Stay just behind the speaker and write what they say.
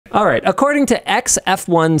All right. According to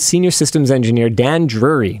ex-F1 senior systems engineer Dan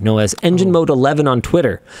Drury, known as Engine Mode 11 on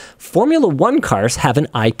Twitter, Formula One cars have an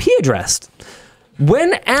IP address.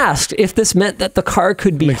 When asked if this meant that the car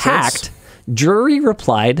could be hacked, Drury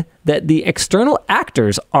replied that the external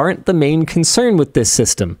actors aren't the main concern with this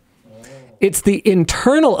system. It's the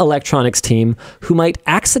internal electronics team who might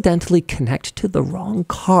accidentally connect to the wrong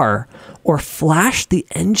car or flash the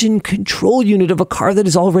engine control unit of a car that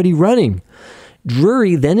is already running.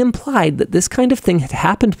 Drury then implied that this kind of thing had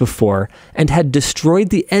happened before and had destroyed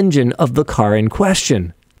the engine of the car in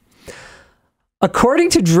question. According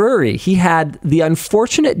to Drury, he had the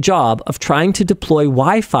unfortunate job of trying to deploy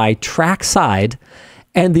Wi-Fi trackside,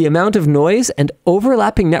 and the amount of noise and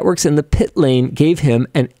overlapping networks in the pit lane gave him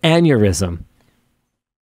an aneurysm.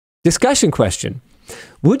 Discussion question.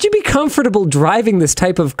 Would you be comfortable driving this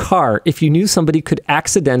type of car if you knew somebody could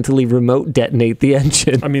accidentally remote detonate the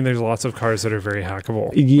engine? I mean, there's lots of cars that are very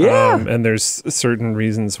hackable. Yeah. And there's certain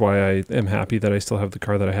reasons why I am happy that I still have the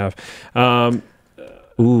car that I have.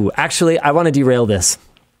 Ooh, actually, I want to derail this.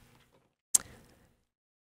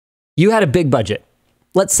 You had a big budget.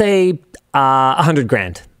 Let's say $100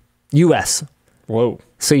 grand, US. Whoa.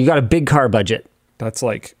 So you got a big car budget. That's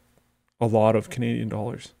like a lot of Canadian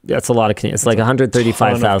dollars. That's a lot of Canadian. It's like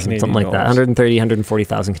 135,000, something like that. 130,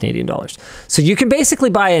 140,000 Canadian dollars. So you can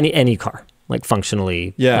basically buy any car, like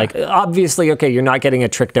functionally. Yeah. Like obviously, okay, you're not getting a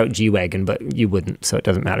tricked out G-Wagon, but you wouldn't, so it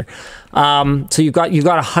doesn't matter. So you've got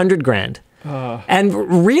 100 grand.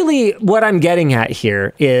 And really what I'm getting at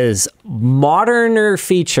here is moderner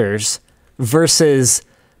features versus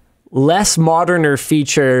less moderner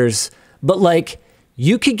features, but like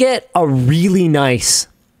you could get a really nice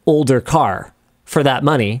older car for that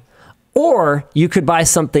money, or you could buy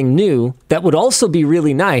something new that would also be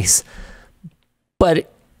really nice,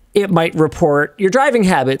 but it might report your driving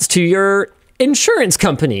habits to your insurance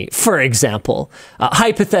company, for example. A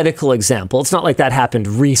hypothetical example. It's not like that happened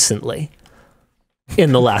recently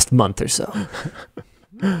in the last month or so.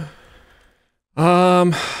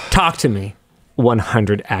 Talk to me.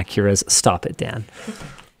 100 Acuras. Stop it, Dan.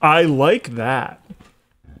 I like that.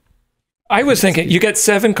 I was thinking you get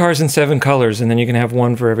 7 cars in 7 colors, and then you can have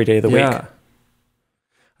one for every day of the week.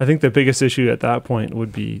 I think the biggest issue at that point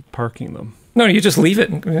would be parking them. No, you just leave it.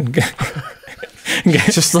 And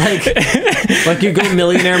just like you go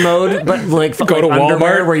millionaire mode, but like go to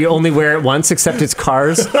underwear Walmart where you only wear it once, except it's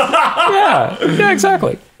cars. yeah,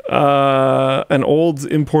 exactly. An old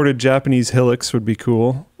imported Japanese Hilux would be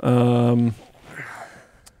cool.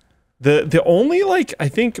 The only I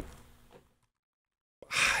think,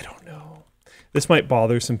 I don't know. This might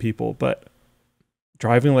bother some people, but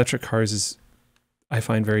driving electric cars is, I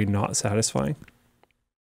find, very not satisfying.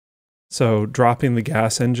 So dropping the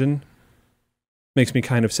gas engine makes me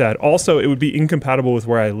kind of sad. Also, it would be incompatible with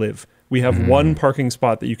where I live. We have one parking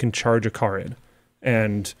spot that you can charge a car in,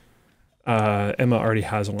 and Emma already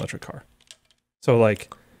has an electric car. So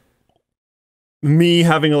like me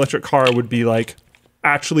having an electric car would be like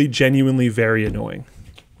actually genuinely very annoying.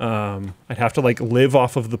 I'd have to like live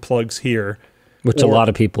off of the plugs here, which a lot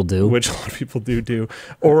of people do.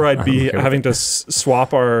 Or I'd be having to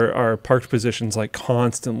swap our parked positions like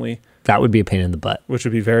constantly. That would be a pain in the butt. Which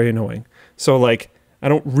would be very annoying. So like, I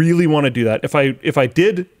don't really want to do that. If I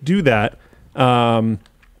did do that,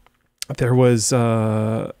 there was, you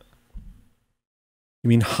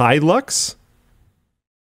mean Hilux?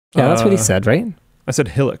 Yeah, that's what he said, right? I said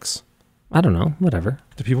Hilux. I don't know, whatever.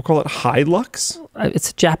 Do people call it Hilux? It's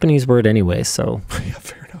a Japanese word anyway, so. Yeah,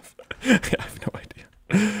 fair enough. Yeah, I have no idea.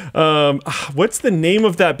 What's the name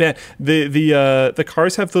of that band? The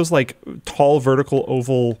cars have those like tall vertical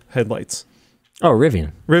oval headlights. Oh,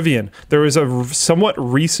 Rivian. Rivian. There was a somewhat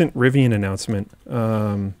recent Rivian announcement.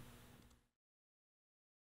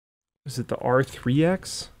 Is it the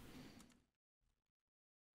R3X?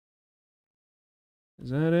 Is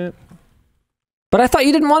that it? But I thought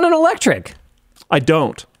you didn't want an electric. I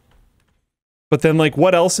don't. But then like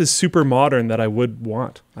what else is super modern that I would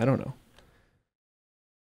want? I don't know.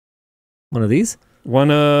 One of these?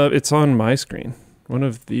 It's on my screen. One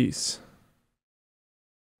of these.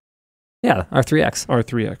 Yeah, R3X.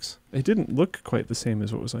 R3X. It didn't look quite the same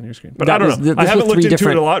as what was on your screen. But That I was- don't know. this I haven't was looked three into it a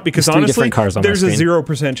different- lot because there's three honestly, different cars on my there's a screen.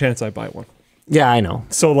 0% chance I buy one. Yeah, I know.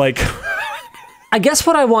 So like... I guess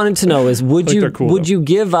what I wanted to know is would they're cool, would though. you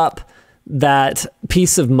give up that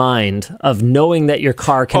peace of mind of knowing that your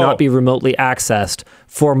car cannot be remotely accessed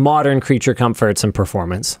for modern creature comforts and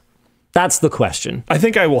performance? That's the question. I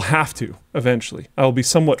think I will have to eventually. I will be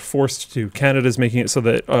somewhat forced to. Canada's making it so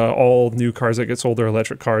that all new cars that get sold are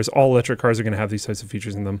electric cars. All electric cars are going to have these types of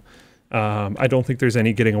features in them. I don't think there's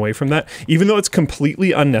any getting away from that. Even though it's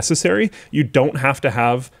completely unnecessary, you don't have to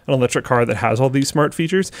have an electric car that has all these smart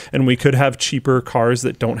features, and we could have cheaper cars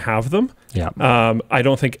that don't have them. Yeah. I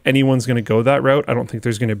don't think anyone's going to go that route. I don't think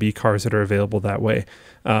there's going to be cars that are available that way.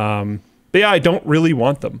 But yeah, I don't really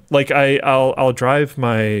want them. Like I'll drive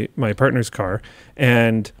my partner's car,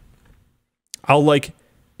 and I'll like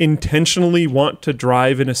intentionally want to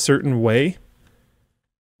drive in a certain way,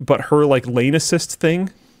 but her like lane assist thing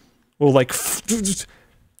will like,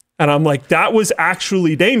 and I'm like, that was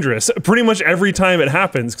actually dangerous pretty much every time it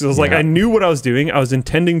happens. Cause I was like, I knew what I was doing. I was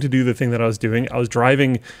intending to do the thing that I was doing. I was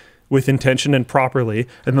driving with intention and properly.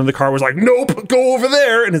 And then the car was like, nope, go over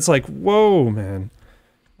there. And it's like, whoa, man.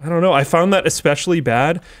 I don't know. I found that especially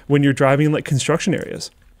bad when you're driving in like construction areas,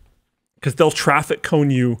 because they'll traffic cone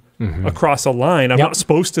you across a line. I'm not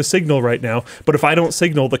supposed to signal right now, but if I don't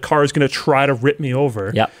signal, the car is going to try to rip me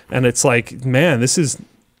over. Yep. And it's like, man, this is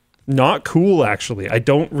not cool, actually. I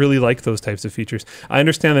don't really like those types of features. I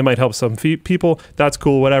understand they might help some people. That's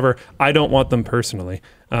cool, whatever. I don't want them personally.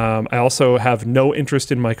 I also have no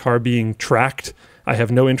interest in my car being tracked. I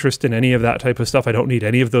have no interest in any of that type of stuff. I don't need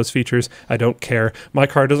any of those features. I don't care. My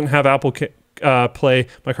car doesn't have Apple Play.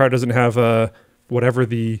 My car doesn't have whatever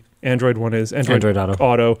the Android one is. Android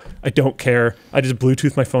Auto. I don't care. I just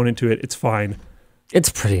Bluetooth my phone into it. It's fine. It's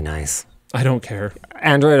pretty nice. I don't care.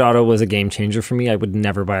 Android Auto was a game changer for me. I would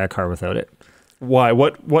never buy a car without it. Why?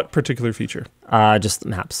 What particular feature? Just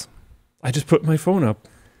maps. I just put my phone up.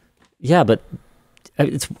 Yeah, but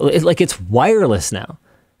it's wireless now.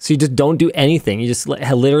 So you just don't do anything. You just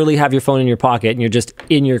literally have your phone in your pocket and you're just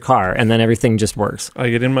in your car, and then everything just works. I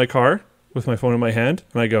get in my car with my phone in my hand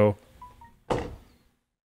and I go, and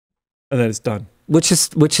then it's done. Which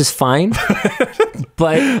is fine.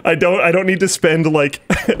 But I don't need to spend like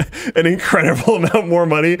an incredible amount more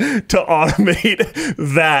money to automate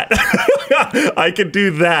that. I can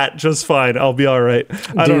do that just fine. I'll be all right.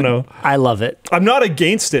 I don't know. I love it. I'm not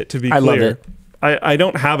against it, to be clear. I love it. I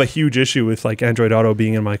don't have a huge issue with like Android Auto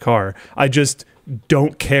being in my car. I just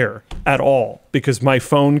don't care at all because my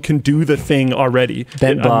phone can do the thing already.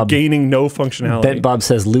 I'm gaining no functionality. Bent Bob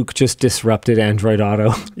says Luke just disrupted Android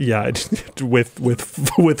Auto. Yeah,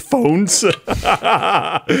 with phones.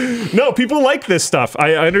 No, people like this stuff.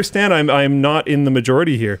 I understand. I'm not in the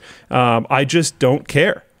majority here. I just don't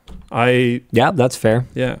care. Yeah, that's fair.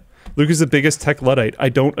 Yeah, Luke is the biggest tech Luddite. I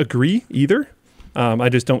don't agree either. I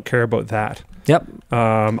just don't care about that. Yep.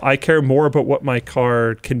 I care more about what my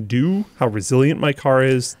car can do, how resilient my car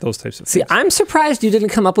is, those types of things. See, I'm surprised you didn't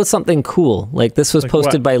come up with something cool. Like this was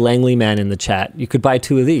posted by Langley Man in the chat. You could buy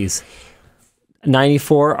 2 of these.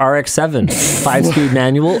 94 RX-7, 5-speed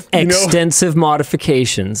manual, extensive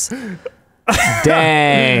modifications.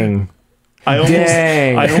 Dang. I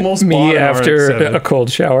almost me bought an after RX-7. a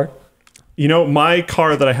cold shower. You know, my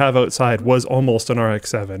car that I have outside was almost an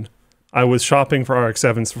RX-7. I was shopping for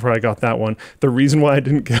RX-7s before I got that one. The reason why I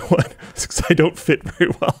didn't get one is because I don't fit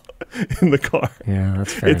very well in the car. Yeah,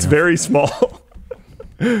 that's fair It's enough. very small.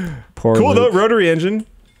 Poor Cool Luke. though, rotary engine.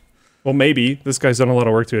 Well, maybe. This guy's done a lot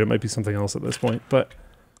of work to it. It might be something else at this point, but...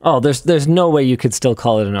 Oh, there's no way you could still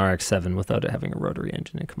call it an RX-7 without it having a rotary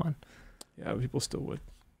engine. Come on. Yeah, people still would.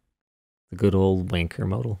 The good old wanker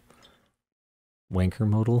modal. Wanker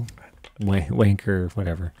modal? Wanker,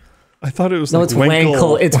 whatever. I thought it was No, like it's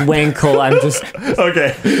Wankle. It's Wankle. I'm just...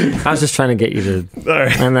 Okay. I was just trying to get you to... All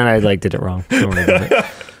right. And then I did it wrong. Don't worry about it.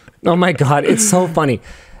 Oh my God, it's so funny.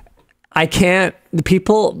 I can't... The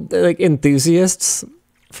people, like enthusiasts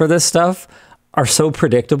for this stuff are so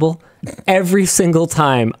predictable. Every single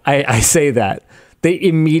time I say that, they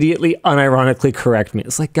immediately unironically correct me.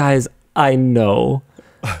 It's like, guys, I know.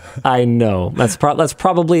 That's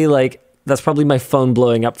probably my phone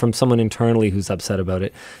blowing up from someone internally who's upset about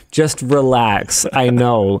it. Just relax. I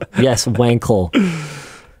know. Yes, Wankle.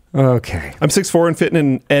 Okay. I'm 6'4" and fitting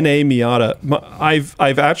in NA Miata.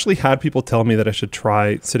 I've actually had people tell me that I should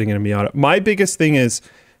try sitting in a Miata. My biggest thing is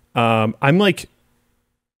I'm like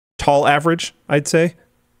tall average, I'd say.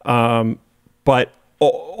 But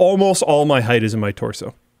almost all my height is in my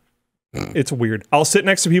torso. It's weird. I'll sit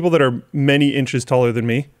next to people that are many inches taller than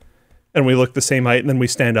me, and we look the same height, and then we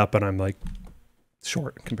stand up, and I'm like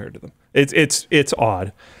short compared to them. It's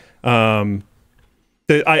odd. I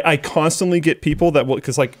constantly get people that will,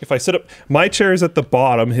 because like if I sit up, my chair is at the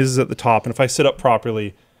bottom, his is at the top, and if I sit up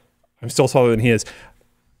properly, I'm still taller than he is.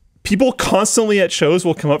 People constantly at shows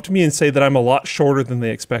will come up to me and say that I'm a lot shorter than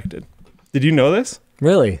they expected. Did you know this?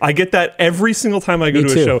 Really? I get that every single time I go to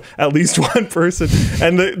a show, at least one person.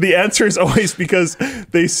 And the answer is always because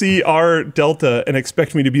they see our delta and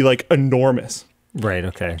expect me to be like enormous. Right,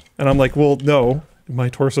 okay. And I'm like, well, no, my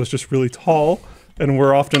torso is just really tall. And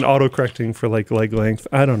we're often auto-correcting for like leg length.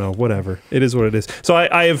 I don't know, whatever. It is what it is. So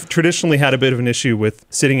I have traditionally had a bit of an issue with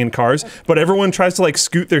sitting in cars, but everyone tries to like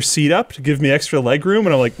scoot their seat up to give me extra leg room.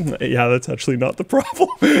 And I'm like, yeah, that's actually not the problem.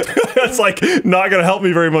 That's like not going to help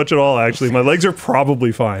me very much at all, actually. My legs are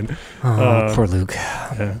probably fine. Oh, poor Luke.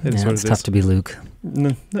 Yeah, it is what It's it tough is. to be Luke.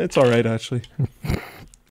 It's all right, actually.